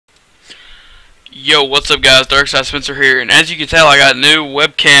Yo, what's up guys, Darkside Spencer here, and as you can tell I got a new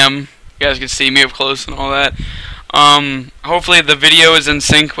webcam. You guys can see me up close and all that. Hopefully the video is in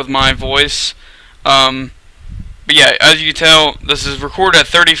sync with my voice. But yeah, as you can tell, this is recorded at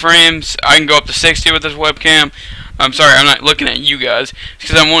 30 frames. I can go up to 60 with this webcam. I'm sorry, I'm not looking at you guys,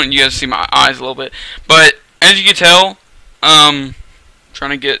 because I'm wanting you guys to see my eyes a little bit. But as you can tell,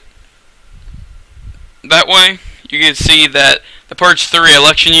 trying to get that way, you can see that the Purge 3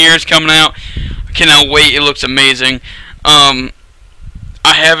 election year is coming out. I cannot wait. It looks amazing. I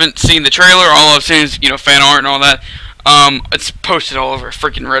haven't seen the trailer. All I've seen is, fan art and all that. It's posted all over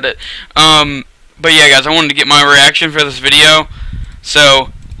freaking Reddit. But yeah, guys, I wanted to get my reaction for this video.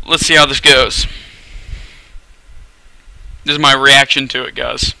 So, let's see how this goes. This is my reaction to it,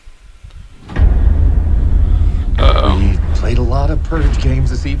 guys. We played a lot of Purge games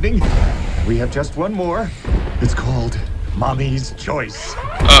this evening. We have just one more. It's called Mommy's Choice.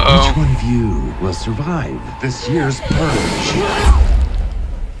 Which one of you will survive this year's Purge?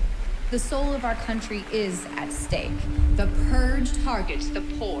 The soul of our country is at stake. The Purge targets the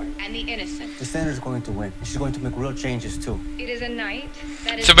poor and the innocent. The senator's going to win. She's going to make real changes too. It is a night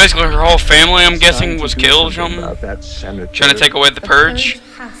that is... So basically her whole family, I'm guessing, was killed or something? Trying to take away the Purge? The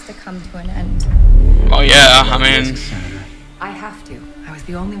Purge has to come to an end. Oh yeah, I mean... I have to. I was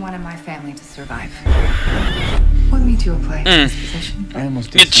the only one in my family to survive. What made you apply to this position? I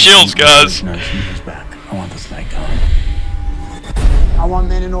almost get chills, guys. I want this night gone. I want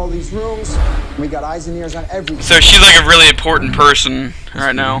men in all these rooms. We got eyes and ears on everything. So she's like a really important person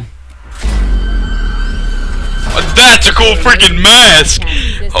right now. That's a cool freaking mask!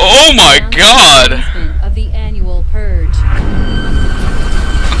 Oh my god! Of the annual Purge.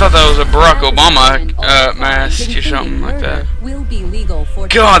 I thought that was a Barack Obama mask or something like that. Will be legal for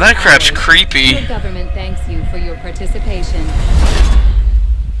God, that crap's creepy. The government thanks you for your participation.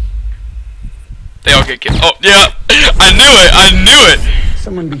 They all get killed. Oh, yeah. I knew it. I knew it.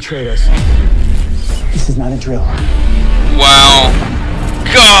 Someone betrayed us. This is not a drill. Wow.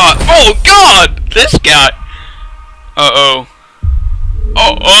 God. Oh, God. This guy. Uh-oh. Oh,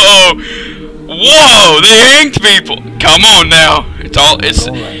 uh-oh. Whoa. They hanged people. Come on now. It's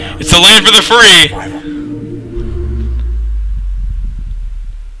the land for the free.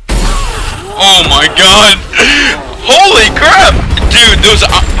 Oh, my God. Holy crap. Dude, those...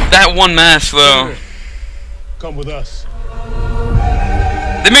 that one mask though. Come with us.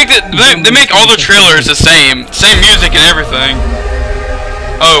 They make all the trailers the same music and everything.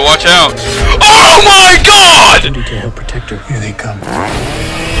 Oh, watch out! Oh my God! I need to help protect her. Here they come.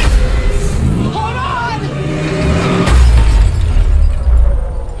 Hold on!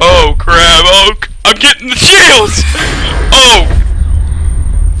 Oh crap! Oh, I'm getting the chills! Oh.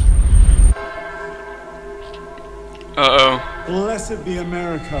 Uh-oh. Blessed be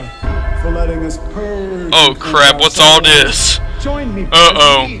America for letting us purge. Oh crap, what's all this? Join me.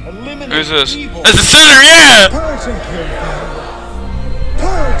 Uh-oh. Who's this? That's the senator, yeah! Purge and purify.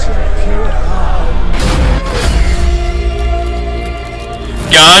 Purge and purify.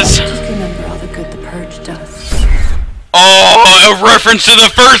 Guys. Just remember all the good the Purge does. Oh, a reference to the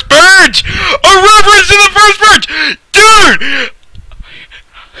first Purge! A reference to the first Purge! Dude!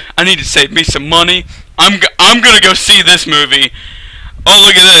 I need to save me some money. I'm gonna go see this movie. Oh,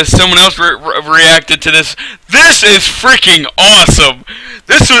 look at this. Someone else reacted to this. This is freaking awesome.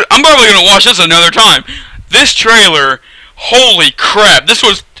 I'm probably gonna watch this another time. This trailer, holy crap. This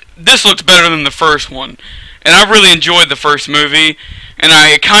looks better than the first one. And I really enjoyed the first movie. And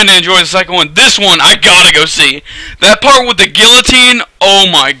I kinda enjoyed the second one. This one, I gotta go see. That part with the guillotine, oh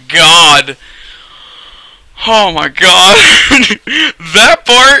my god. Oh my god. That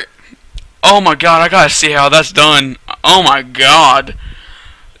part... oh my god, I gotta see how that's done. Oh my god.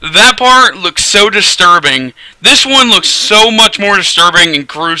 That part looks so disturbing. This one looks so much more disturbing and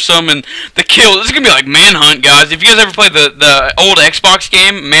gruesome, and the kill. This is gonna be like Manhunt, guys. If you guys ever played the old Xbox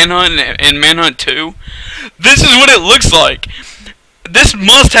game, Manhunt and Manhunt 2, this is what it looks like. This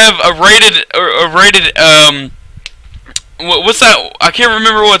must have a rated what's that? I can't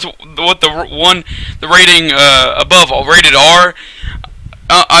remember what the rating above all, rated R.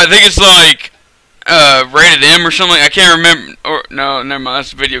 I think it's like rated M or something. I can't remember. Or no, never mind.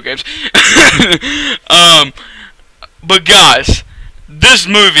 That's video games. But guys, this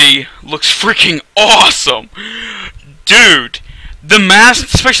movie looks freaking awesome, dude. The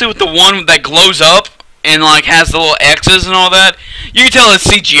mask, especially with the one that glows up and like has the little X's and all that. You can tell it's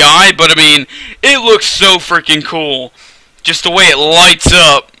CGI, but I mean, it looks so freaking cool. Just the way it lights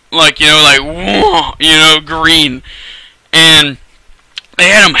up, like green, and they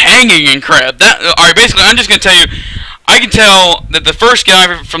had him hanging and crap. Alright, basically, I'm just going to tell you, I can tell that the first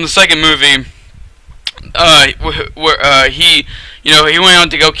guy from the second movie where he, you know, he went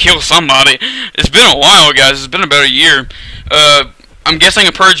out to go kill somebody. It's been a while, guys. It's been about a year. I'm guessing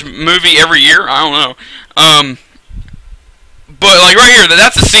a Purge movie every year. I don't know. But like right here,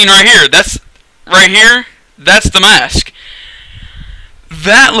 that's the scene right here. That's right here. That's the mask.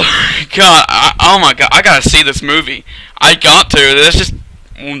 That God, oh my God, I gotta see this movie. I got to. That's just,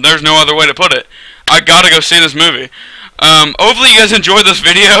 there's no other way to put it. I gotta go see this movie. Hopefully you guys enjoyed this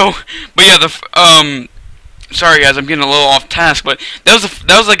video. But yeah, sorry guys, I'm getting a little off task. But that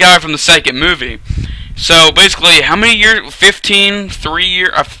was the guy from the second movie. So basically, how many years? 15, 3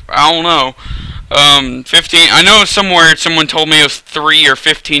 years? I don't know. 15. I know somewhere someone told me it was 3 or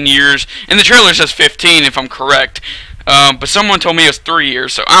 15 years. And the trailer says 15, if I'm correct. But someone told me it was 3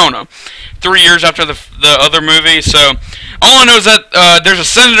 years, so I don't know. 3 years after the other movie. So all I know is that there's a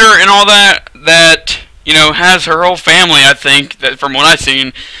senator and all that you know, has her whole family, I think, that from what I've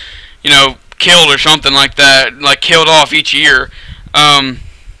seen, you know, killed or something like that, like killed off each year.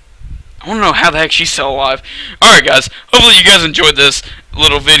 I want to know how the heck she's still alive. Alright guys, hopefully you guys enjoyed this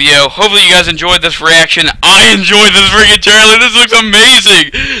little video. Hopefully you guys enjoyed this reaction. I enjoyed this freaking trailer. This looks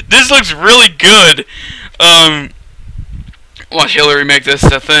amazing. This looks really good. Watch Hillary make this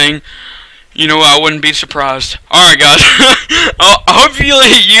a thing. You know what, I wouldn't be surprised. Alright guys, hopefully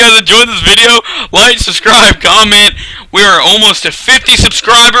you guys enjoyed this video. Like, subscribe, comment. We are almost at 50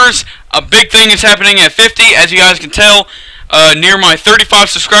 subscribers. A big thing is happening at 50, as you guys can tell. Near my 35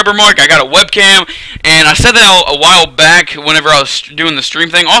 subscriber mark, I got a webcam, and I said that a while back whenever I was doing the stream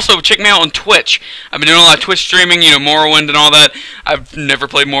thing. Also, check me out on Twitch. I've been doing a lot of Twitch streaming, you know, Morrowind and all that. I've never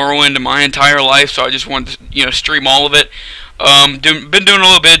played Morrowind in my entire life, so I just wanted to, you know, stream all of it. Been doing a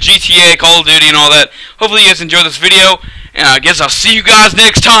little bit of GTA, Call of Duty, and all that. Hopefully you guys enjoyed this video, and I guess I'll see you guys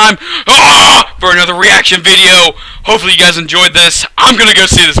next time for another reaction video. Hopefully you guys enjoyed this. I'm gonna go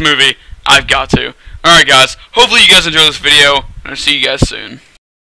see this movie. I've got to. Alright guys, hopefully you guys enjoyed this video, and I'll see you guys soon.